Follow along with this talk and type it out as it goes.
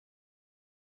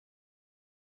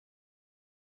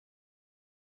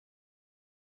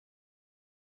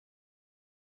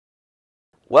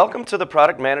Welcome to the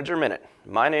Product Manager Minute.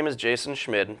 My name is Jason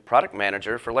Schmid, Product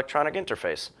Manager for Electronic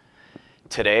Interface.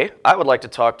 Today, I would like to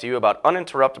talk to you about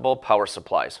uninterruptible power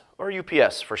supplies, or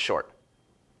UPS for short.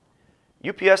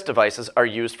 UPS devices are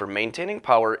used for maintaining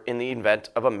power in the event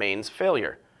of a mains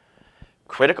failure.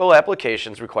 Critical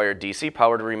applications require DC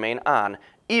power to remain on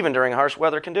even during harsh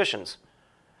weather conditions.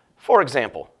 For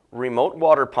example, remote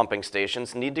water pumping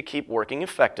stations need to keep working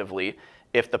effectively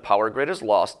if the power grid is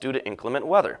lost due to inclement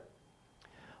weather.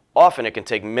 Often it can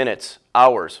take minutes,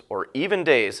 hours, or even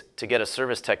days to get a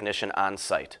service technician on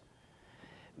site.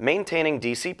 Maintaining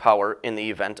DC power in the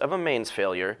event of a mains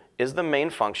failure is the main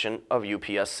function of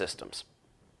UPS systems.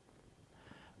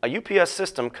 A UPS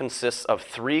system consists of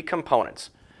three components: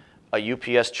 a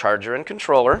UPS charger and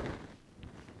controller,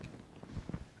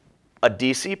 a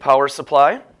DC power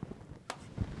supply,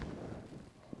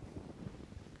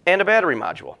 and a battery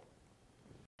module.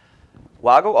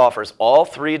 WAGO offers all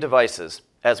three devices,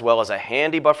 as well as a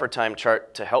handy buffer time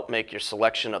chart to help make your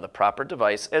selection of the proper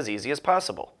device as easy as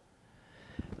possible.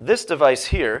 This device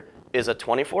here is a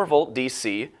 24-volt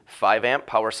DC, 5-amp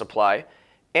power supply,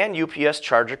 and UPS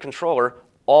charger controller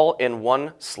all in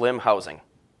one slim housing.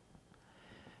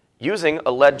 Using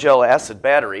a lead gel acid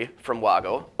battery from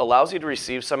WAGO allows you to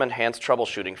receive some enhanced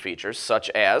troubleshooting features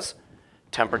such as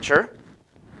temperature,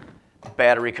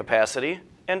 battery capacity,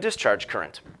 and discharge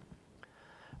current.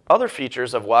 Other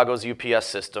features of WAGO's UPS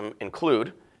system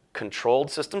include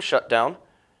controlled system shutdown,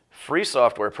 free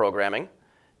software programming,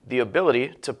 the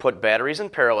ability to put batteries in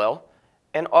parallel,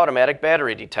 and automatic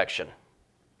battery detection.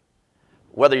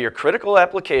 Whether your critical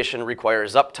application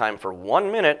requires uptime for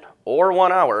 1 minute or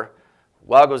 1 hour,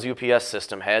 WAGO's UPS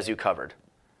system has you covered.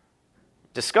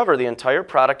 Discover the entire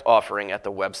product offering at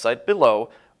the website below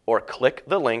or click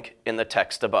the link in the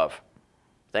text above.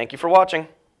 Thank you for watching.